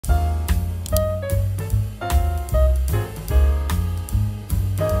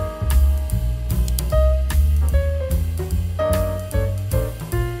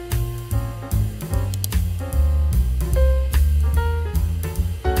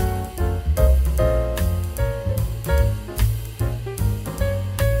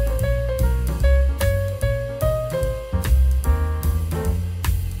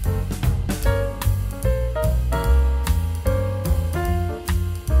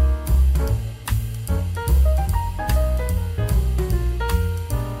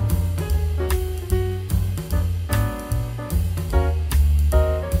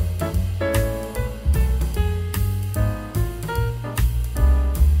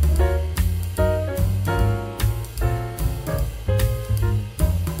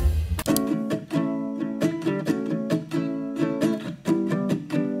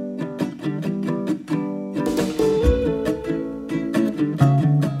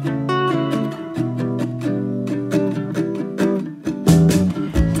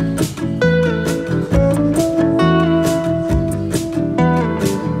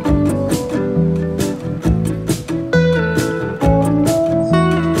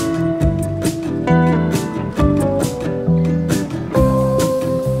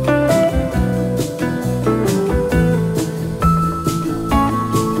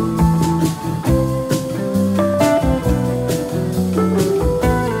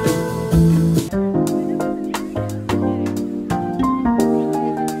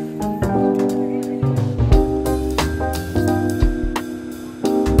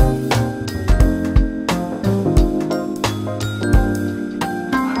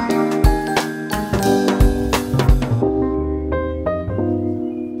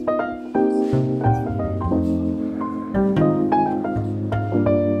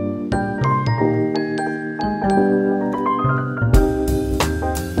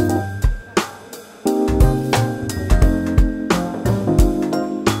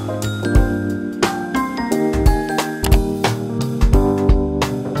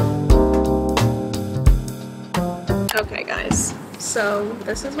So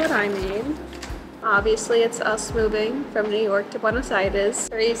this is what I made. Obviously it's us moving from New York to Buenos Aires.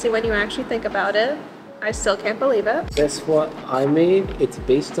 Crazy when you actually think about it. I still can't believe it. Guess what I made? It's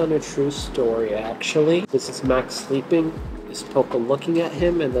based on a true story actually. This is Max sleeping, this Poca looking at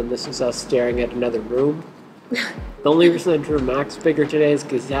him, and then this is us staring at another room. The only reason I drew Max bigger today is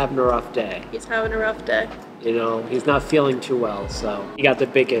because he's having a rough day. He's having a rough day. You know, he's not feeling too well, so he got the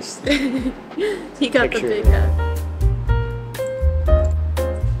biggest He got picture. the big head.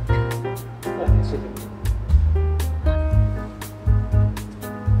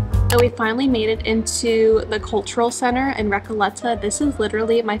 So we finally made it into the cultural center in Recoleta. This is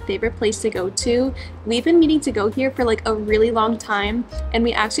literally my favorite place to go to. We've been meaning to go here for like a really long time, and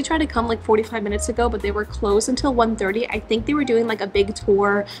we actually tried to come like 45 minutes ago, but they were closed until 1:30. I think they were doing like a big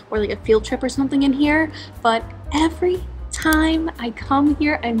tour or like a field trip or something in here, but every time I come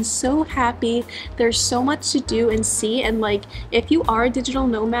here, I'm so happy. There's so much to do and see, and like if you are a digital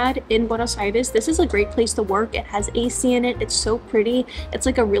nomad in Buenos Aires, this is a great place to work. It has AC in it. It's so pretty. It's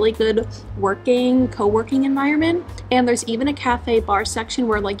like a really good co-working environment, and there's even a cafe bar section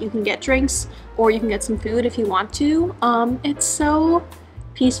where like you can get drinks or you can get some food if you want to. It's so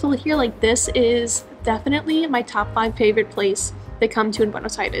peaceful here. Like this is definitely my top 5 favorite place they come to in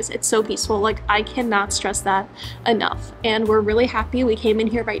Buenos Aires. It's so peaceful. Like I cannot stress that enough, and we're really happy we came in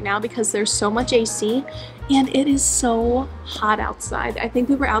here right now because there's so much AC and it is so hot outside. I think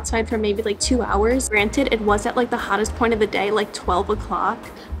we were outside for maybe like 2 hours. Granted, it was at like the hottest point of the day, like 12 o'clock,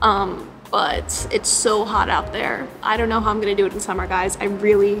 but it's so hot out there. I don't know how I'm gonna do it in summer, guys. I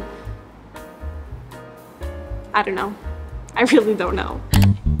really don't know. I really don't know.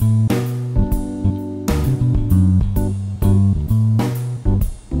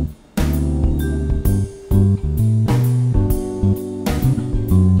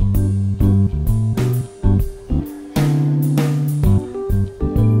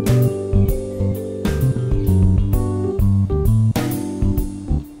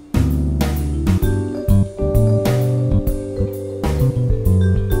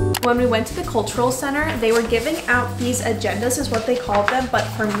 When we went to the cultural center, they were giving out these agendas, is what they called them, but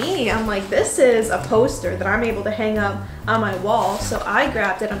for me, I'm like, this is a poster that I'm able to hang up on my wall, so I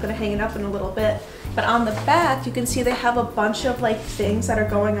grabbed it. I'm gonna hang it up in a little bit. But on the back, you can see they have a bunch of like things that are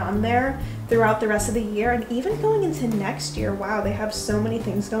going on there throughout the rest of the year, and even going into next year. Wow, they have so many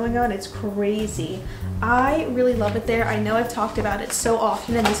things going on. It's crazy. I really love it there. I know I've talked about it so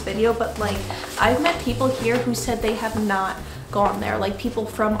often in this video, but like I've met people here who said they have not gone there, like people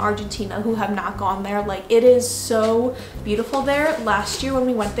from Argentina who have not gone there. Like it is so beautiful there. Last year when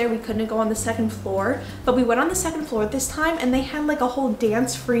we went there, we couldn't go on the 2nd floor, but we went on the 2nd floor this time, and they had like a whole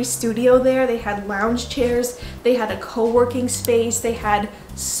dance-free studio there. They had lounge chairs, they had a co-working space, they had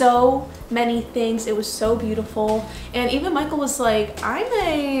so many things. It was so beautiful, and even Michael was like, I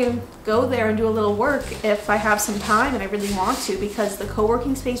may go there and do a little work if I have some time and I really want to, because the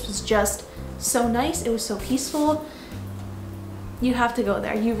co-working space was just so nice. It was so peaceful. You have to go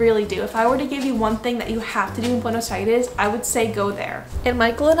there. You really do. If I were to give you one thing that you have to do in Buenos Aires, I would say go there. And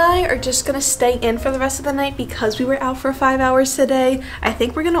Michael and I are just gonna stay in for the rest of the night because we were out for 5 hours today. I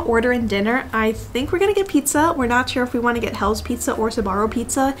think we're gonna order in dinner. I think we're gonna get pizza. We're not sure if we want to get Hell's Pizza or Sbarro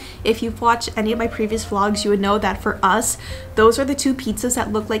Pizza. If you've watched any of my previous vlogs, you would know that for us, those are the 2 pizzas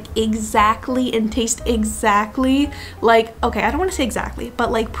that look like exactly and taste exactly like, okay, I don't want to say exactly,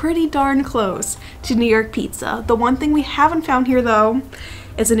 but like pretty darn close to New York pizza. The one thing we haven't found here though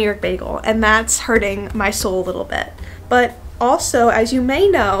is a New York bagel, and that's hurting my soul a little bit. But also, as you may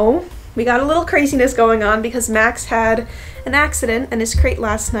know, we got a little craziness going on because Max had an accident in his crate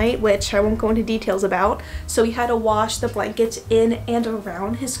last night, which I won't go into details about. So we had to wash the blankets in and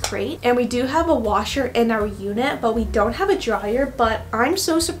around his crate, and we do have a washer in our unit, but we don't have a dryer. But I'm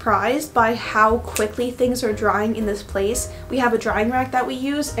so surprised by how quickly things are drying in this place. We have a drying rack that we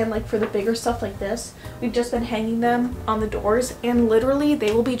use, and like for the bigger stuff like this, we've just been hanging them on the doors, and literally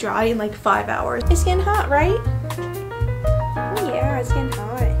they will be dry in like 5 hours. It's getting hot, right? Oh yeah, it's getting hot.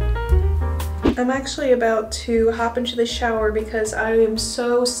 I'm actually about to hop into the shower because I am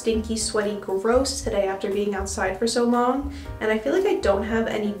so stinky, sweaty, gross today after being outside for so long, and I feel like I don't have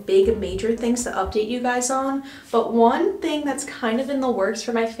any big major things to update you guys on. But one thing that's kind of in the works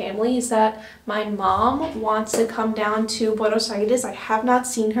for my family is that my mom wants to come down to Buenos Aires. I have not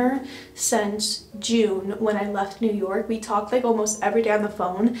seen her since June when I left New York. We talk like almost every day on the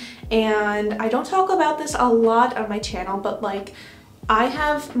phone, and I don't talk about this a lot on my channel, but like I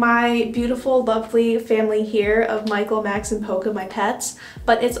have my beautiful, lovely family here of Michael, Max, and Poca, my pets,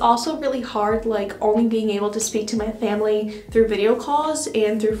 but it's also really hard like only being able to speak to my family through video calls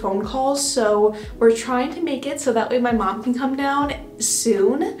and through phone calls. So we're trying to make it so that way my mom can come down.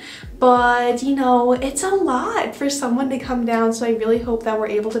 soon. But you know, it's a lot for someone to come down, so I really hope that we're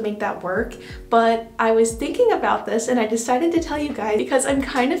able to make that work. But I was thinking about this and I decided to tell you guys because I'm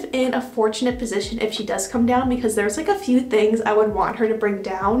kind of in a fortunate position if she does come down, because there's like a few things I would want her to bring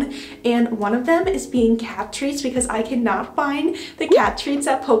down, and one of them is being cat treats, because I cannot find the cat treats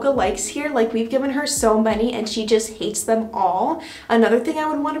that Poca likes here. Like, we've given her so many and she just hates them all. Another thing I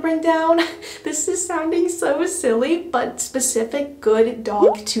would want to bring down, this is sounding so silly, but specific good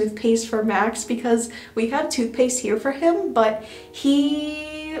dog toothpaste for Max, because we have toothpaste here for him, but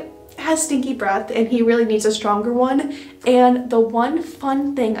he has stinky breath and he really needs a stronger one. And the one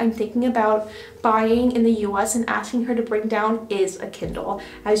fun thing I'm thinking about buying in the US and asking her to bring down is a Kindle.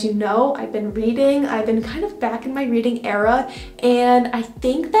 As you know, I've been reading, I've been kind of back in my reading era, and I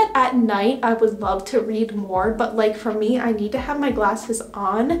think that at night I would love to read more, but like for me, I need to have my glasses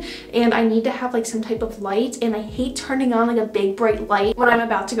on and I need to have like some type of light, and I hate turning on like a big bright light when I'm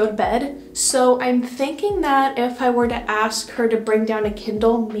about to go to bed. So I'm thinking that if I were to ask her to bring down a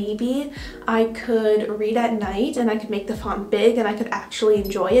Kindle, maybe I could read at night and I could make the font big and I could actually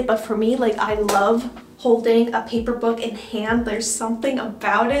enjoy it. But for me, like, I love holding a paper book in hand. There's something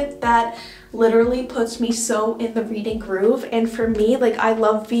about it that literally puts me so in the reading groove. And for me, like, I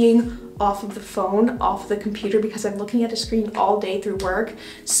love being off of the phone, off the computer, because I'm looking at a screen all day through work.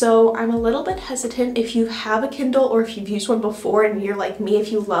 So I'm a little bit hesitant. If you have a Kindle or if you've used one before and you're like me,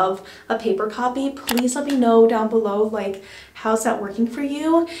 if you love a paper copy, please let me know down below, like, how's that working for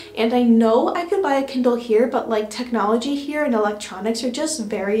you? And I know I could buy a Kindle here, but like technology here and electronics are just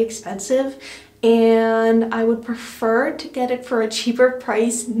very expensive, and I would prefer to get it for a cheaper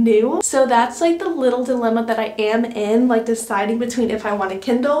price new. So that's like the little dilemma that I am in, like deciding between if I want a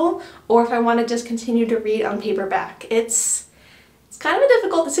Kindle or if I want to just continue to read on paperback. It's kind of a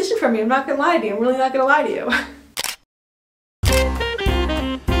difficult decision for me, I'm not gonna lie to you. I'm really not gonna lie to you.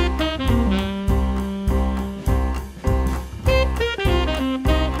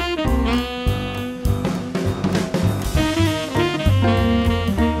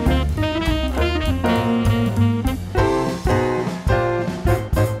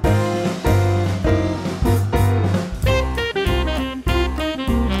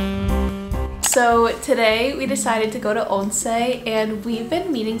 So today we decided to go to Once, and we've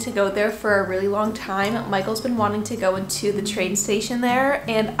been meaning to go there for a really long time. Michael's been wanting to go into the train station there,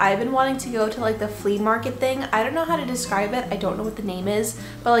 and I've been wanting to go to like the flea market thing. I don't know how to describe it. I don't know what the name is,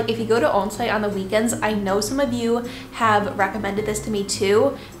 but like if you go to Once on the weekends, I know some of you have recommended this to me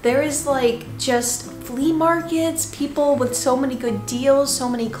too. There is like just flea markets, people with so many good deals, so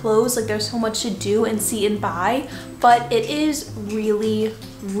many clothes, like there's so much to do and see and buy, but it is really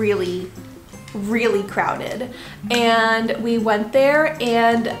crowded. And we went there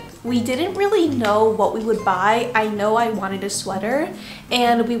and we didn't really know what we would buy. I know I wanted a sweater,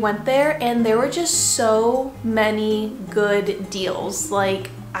 and we went there and there were just so many good deals. Like,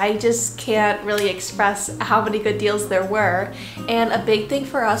 I just can't really express how many good deals there were. And a big thing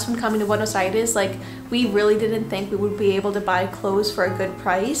for us when coming to Buenos Aires, like, we really didn't think we would be able to buy clothes for a good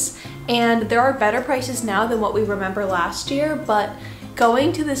price. And there are better prices now than what we remember last year, but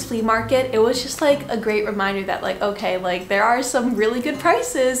going to this flea market, it was just like a great reminder that like, okay, like there are some really good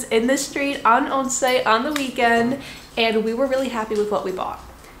prices in this street on Once on the weekend, and we were really happy with what we bought.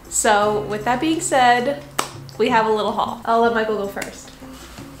 So with that being said, we have a little haul. I'll let Michael go first.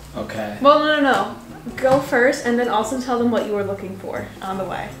 Okay. Well, no. Go first and then also tell them what you were looking for on the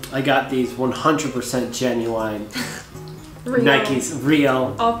way. I got these 100% genuine Real. Nikes,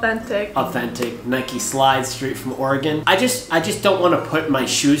 real, authentic Nike slides straight from Oregon. I just don't want to put my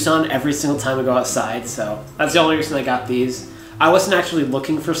shoes on every single time I go outside, so that's the only reason I got these. I wasn't actually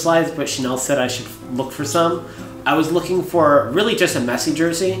looking for slides, but Chanel said I should look for some. I was looking for really just a Messi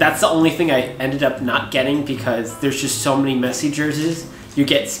jersey. That's the only thing I ended up not getting because there's just so many Messi jerseys. You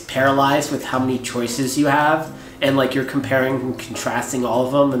get paralyzed with how many choices you have, and like you're comparing and contrasting all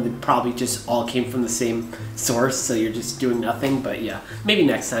of them, and they probably just all came from the same source, so you're just doing nothing. But yeah, maybe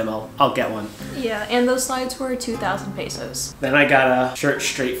next time I'll get one. Yeah, and those slides were 2,000 pesos. Then I got a shirt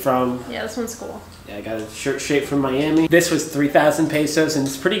straight from... Yeah, this one's cool. Yeah, I got a shirt straight from Miami. This was 3,000 pesos, and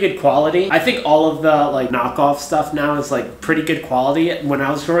it's pretty good quality. I think all of the like knockoff stuff now is like pretty good quality. When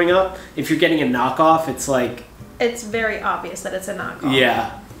I was growing up, if you're getting a knockoff, it's like... It's very obvious that it's a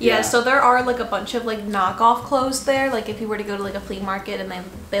knockoff. Yeah, so there are like a bunch of like knockoff clothes there. Like if you were to go to like a flea market and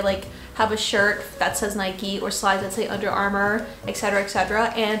they like have a shirt that says Nike or slides that say Under Armour, etc, etc,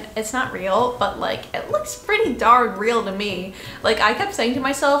 and it's not real, but like it looks pretty darn real to me. Like I kept saying to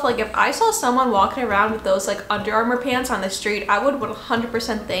myself, like if I saw someone walking around with those like Under Armour pants on the street, I would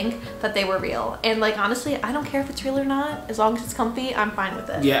 100% think that they were real. And like honestly, I don't care if it's real or not, as long as it's comfy, I'm fine with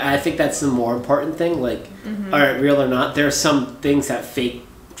it. Yeah, I think that's the more important thing. Like, all right, real or not, there are some things that fake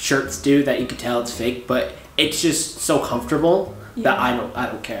shirts do that you could tell it's fake, but it's just so comfortable that I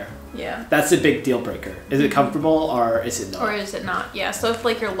don't care. Yeah. That's a big deal breaker. Is it comfortable or is it not? Or is it not? Yeah. So if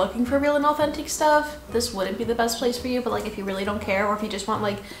like you're looking for real and authentic stuff, this wouldn't be the best place for you. But like if you really don't care, or if you just want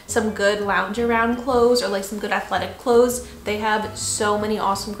like some good lounge around clothes or like some good athletic clothes, they have so many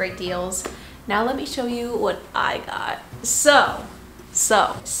awesome great deals. Now let me show you what I got. So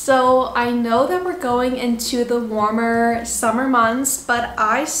I know that we're going into the warmer summer months, but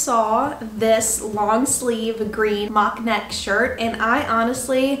I saw this long sleeve green mock neck shirt and I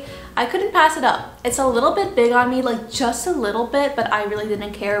couldn't pass it up. It's a little bit big on me, like just a little bit, but I really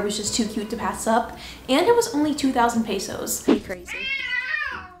didn't care. It was just too cute to pass up. And it was only 2,000 pesos. Pretty crazy.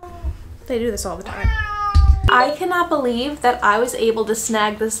 They do this all the time. I cannot believe that I was able to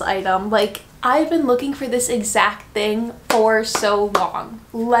snag this item. Like, I've been looking for this exact thing for so long.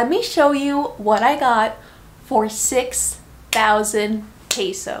 Let me show you what I got for 6,000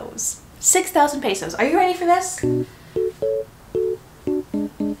 pesos. 6,000 pesos. Are you ready for this?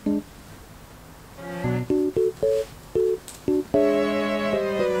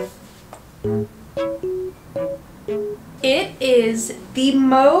 It is the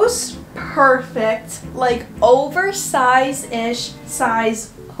most perfect, like oversized-ish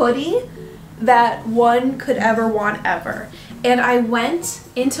size hoodie that one could ever want ever. And I went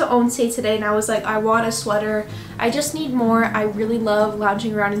into Once today and I was like, I want a sweater. I just need more. I really love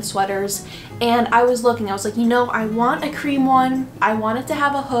lounging around in sweaters. And I was looking, I was like, you know, I want a cream one. I want it to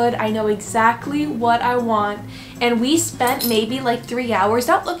have a hood. I know exactly what I want. And we spent maybe like 3 hours,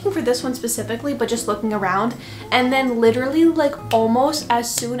 not looking for this one specifically, but just looking around. And then literally like almost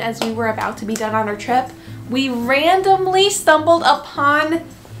as soon as we were about to be done on our trip, we randomly stumbled upon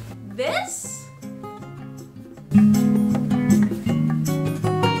this.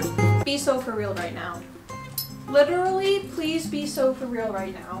 Be so for real right now. Literally, please be so for real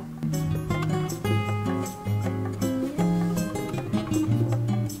right now.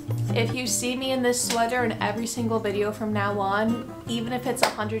 If you see me in this sweater in every single video from now on, even if it's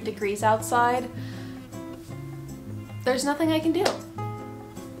 100 degrees outside, there's nothing I can do.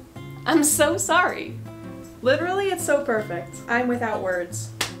 I'm so sorry. Literally, it's so perfect. I'm without words.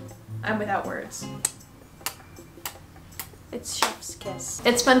 I'm without words. It's chef's kiss.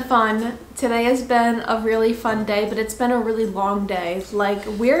 It's been fun. Today has been a really fun day, but it's been a really long day. Like,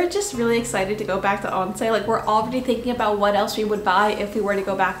 we're just really excited to go back to Once. Like, we're already thinking about what else we would buy if we were to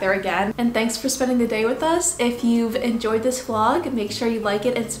go back there again. And thanks for spending the day with us. If you've enjoyed this vlog, make sure you like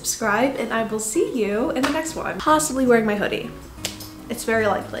it and subscribe, and I will see you in the next one. Possibly wearing my hoodie. It's very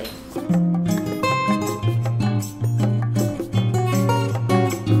likely.